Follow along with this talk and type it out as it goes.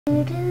छोरी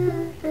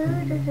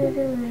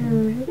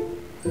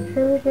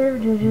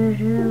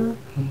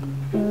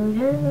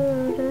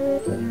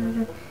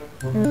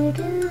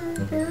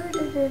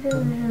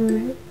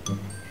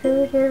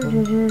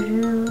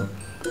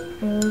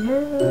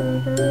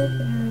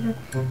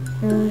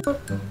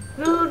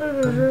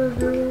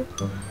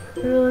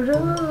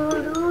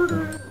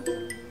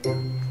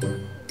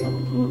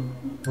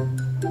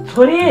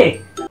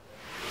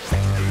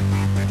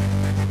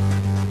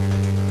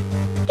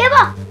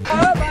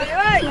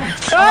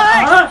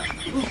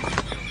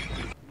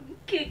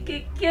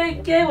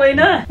के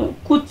होइन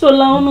कुच्चो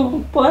लाउनु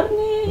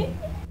पर्ने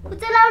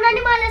कुच्चो लाउन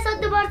नि मलाई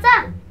सोध्नु पर्छ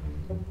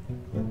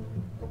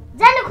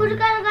जानु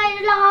खुर्कान गएर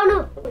लगाउनु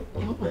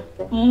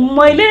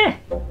मैले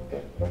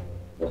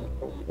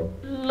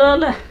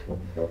ल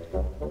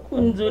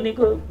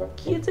कुञ्जुनीको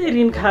के चाहिँ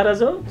ऋण खाएर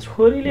छौ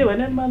छोरीले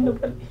भने मान्नु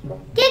पर्ने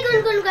के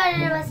गुनगुन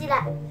गरेर बसिरा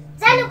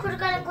जानु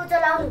खुर्कान कुच्चो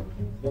लाउनु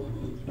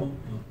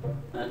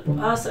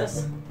आस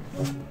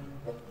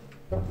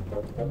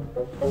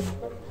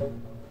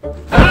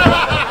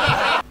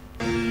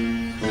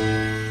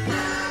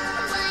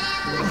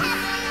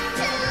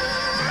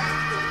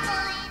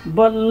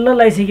बल्ल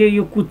लाइसक्यो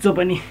यो कुच्चो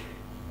पनि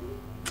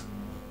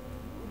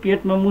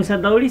पेटमा मुसा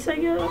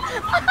दौडिसक्यो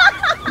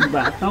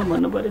भात खाऊ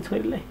भन्नु पर्यो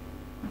छोरीलाई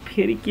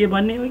फेरि के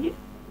भन्ने हो कि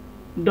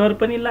डर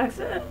पनि लाग्छ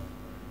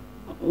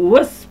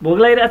होस् भोक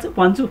लागिरहेको छ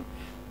भन्छु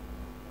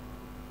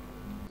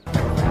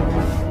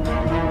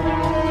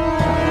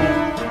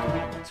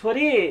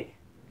छोरी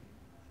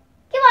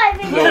के भयो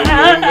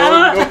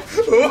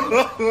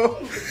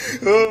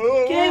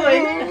के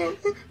भयो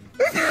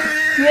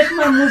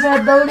पेटमा मुसा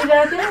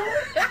दौडिरहेको थियो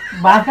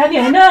भात खाने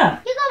होइन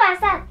के को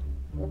भाषा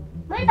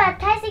मैले भात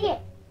खाइसके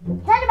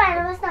जानु बाहिर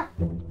बस्न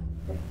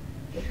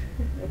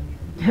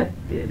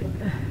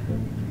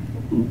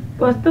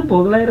कस्तो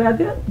भोक लागिरहेको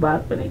थियो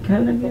भात पनि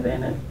खान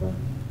मिल्दैन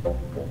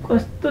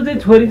कस्तो चाहिँ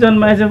छोरी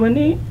जन्माएछ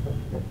पनि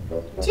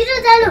छिटो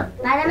जानु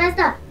भाँडा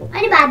माझ्न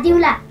अनि भात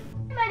दिउँला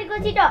मरेको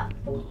छिटो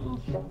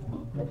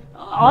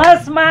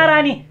हस्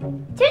महारानी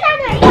छिटो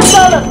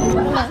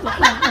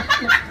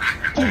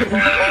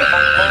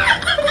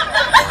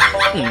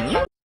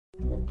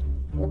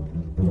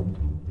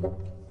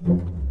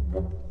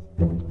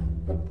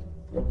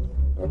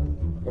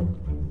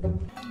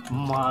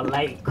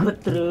मलाई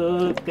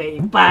खुत्रुकै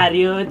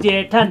पार्यो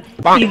जेठन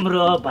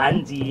तिम्रो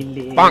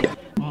भान्जीले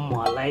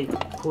मलाई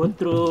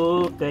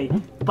खुत्रुकै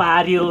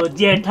पार्यो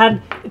जेठन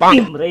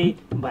तिम्रै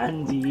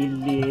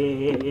भान्जीले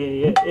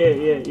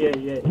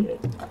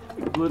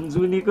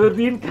गुन्जुनीको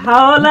दिन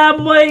खाओला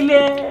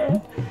मैले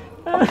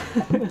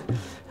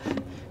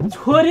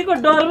छोरीको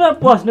डरमा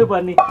बस्नु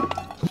पर्ने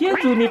के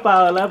जुनी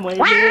पाओला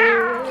मैले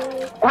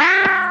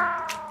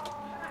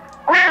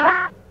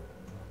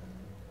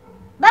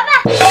बाबा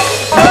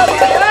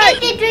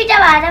दुईटा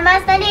भाँडा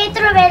माझ्दा नि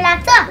यत्रो बेला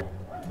लाग्छ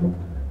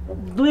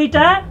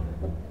दुईटा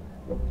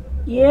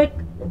 1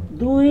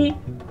 2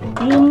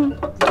 3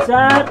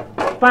 4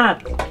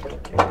 5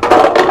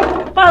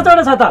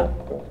 पाँचवटा छ त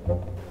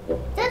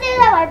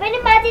जतिवटा भए पनि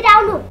माथि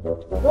आउनु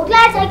भोक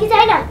लागेको छ कि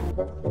छैन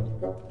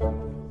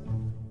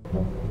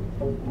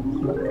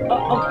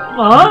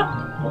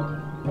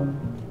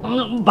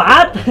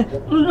भात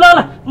ल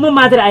म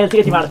माथि आइहाल्छु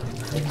यतिबाट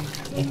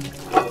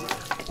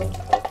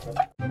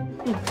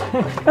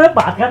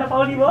भात खान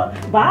पाउने भयो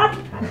भात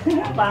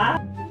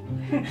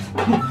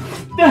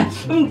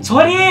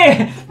छोरी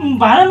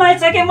भाँडा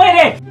माइसकेँ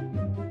मैले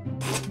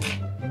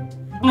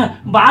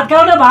भात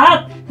खाऊ न भात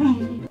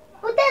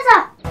उतै छ